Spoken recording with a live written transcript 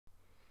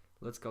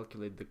Let's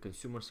calculate the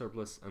consumer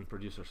surplus and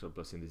producer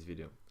surplus in this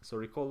video. So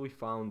recall we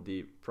found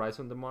the price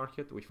on the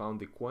market, we found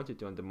the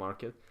quantity on the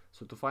market.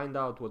 So to find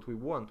out what we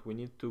want, we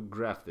need to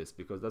graph this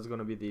because that's going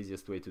to be the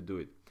easiest way to do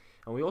it.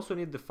 And we also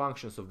need the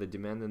functions of the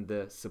demand and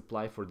the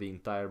supply for the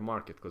entire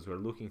market because we're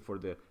looking for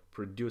the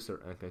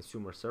producer and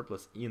consumer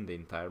surplus in the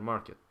entire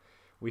market.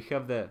 We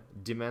have the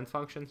demand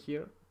function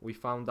here, we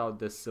found out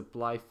the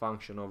supply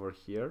function over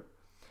here,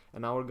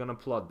 and now we're going to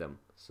plot them.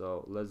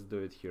 So let's do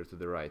it here to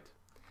the right.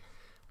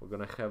 We're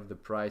gonna have the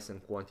price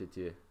and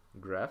quantity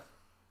graph.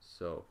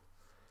 So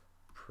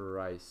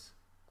price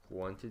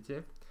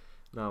quantity.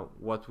 Now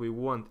what we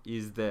want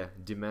is the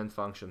demand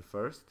function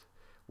first,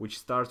 which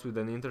starts with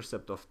an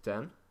intercept of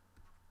 10,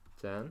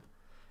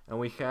 and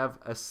we have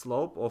a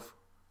slope of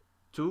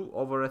 2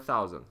 over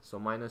 1,000, so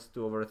minus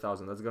 2 over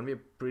 1,000. That's gonna be a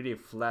pretty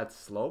flat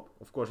slope.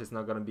 Of course it's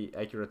not gonna be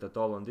accurate at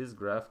all on this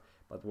graph,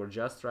 but we're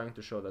just trying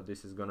to show that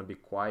this is gonna be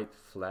quite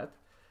flat.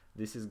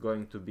 This is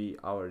going to be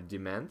our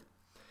demand.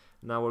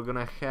 Now we're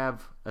gonna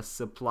have a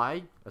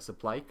supply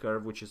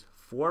curve, which is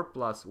 4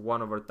 plus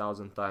 1 over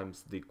 1,000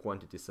 times the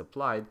quantity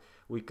supplied.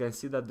 We can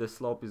see that the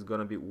slope is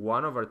gonna be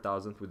 1 over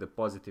 1,000 with a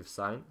positive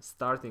sign,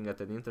 starting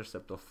at an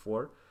intercept of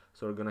 4.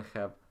 So we're gonna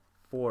have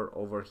 4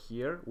 over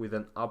here with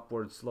an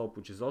upward slope,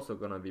 which is also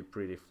gonna be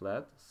pretty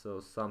flat. So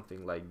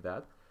something like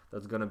that.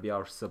 That's gonna be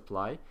our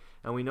supply.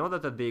 And we know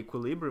that at the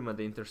equilibrium, at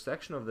the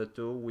intersection of the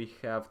two, we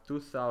have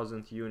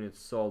 2,000 units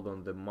sold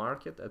on the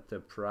market at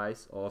the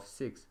price of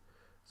 6.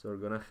 So we're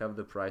gonna have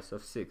the price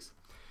of 6.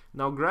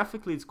 Now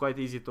graphically it's quite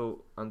easy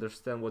to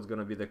understand what's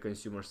gonna be the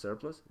consumer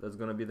surplus. That's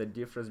gonna be the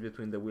difference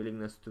between the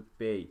willingness to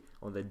pay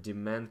on the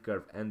demand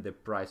curve and the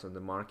price on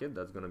the market.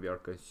 That's gonna be our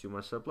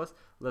consumer surplus.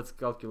 Let's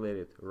calculate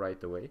it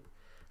right away.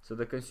 So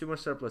the consumer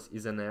surplus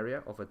is an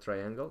area of a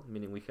triangle,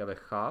 meaning we have a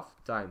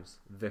half times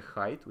the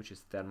height, which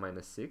is 10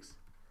 minus 6,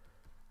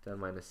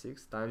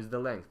 times the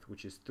length,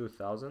 which is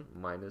 2,000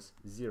 minus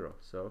 0,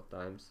 so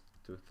times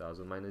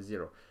 2,000 minus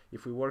 0.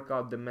 If we work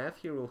out the math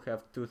here, we'll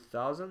have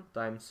 2,000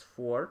 times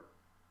 4,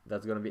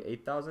 that's going to be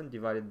 8,000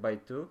 divided by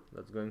 2,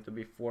 that's going to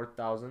be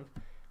 4,000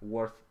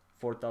 worth,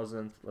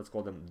 4,000, let's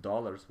call them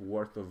dollars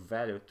worth of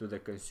value to the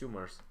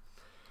consumers.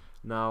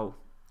 Now,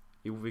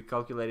 if we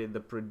calculated the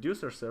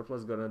producer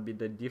surplus, going to be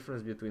the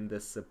difference between the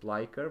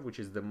supply curve, which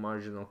is the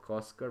marginal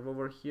cost curve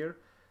over here,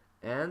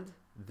 and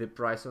the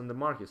price on the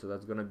market. So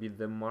that's going to be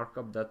the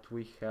markup that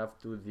we have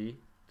to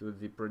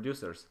the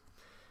producers.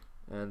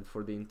 And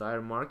for the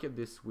entire market,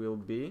 this will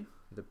be,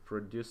 the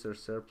producer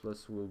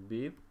surplus will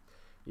be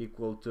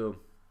equal to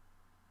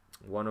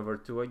 1 over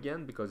 2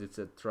 again, because it's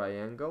a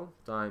triangle,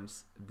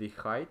 times the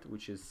height,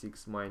 which is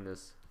 6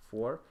 minus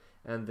 4,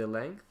 and the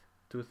length,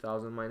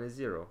 2,000 minus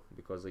 0,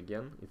 because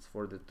again, it's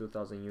for the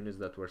 2,000 units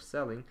that we're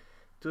selling.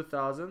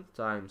 2,000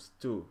 times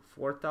 2,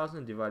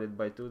 4,000 divided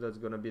by 2, that's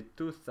going to be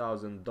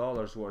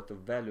 $2,000 worth of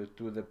value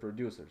to the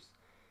producers.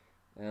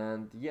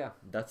 And yeah,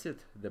 that's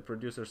it. The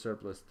producer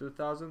surplus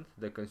 2,000,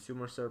 the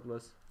consumer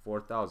surplus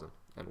 4,000,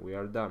 and we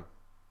are done.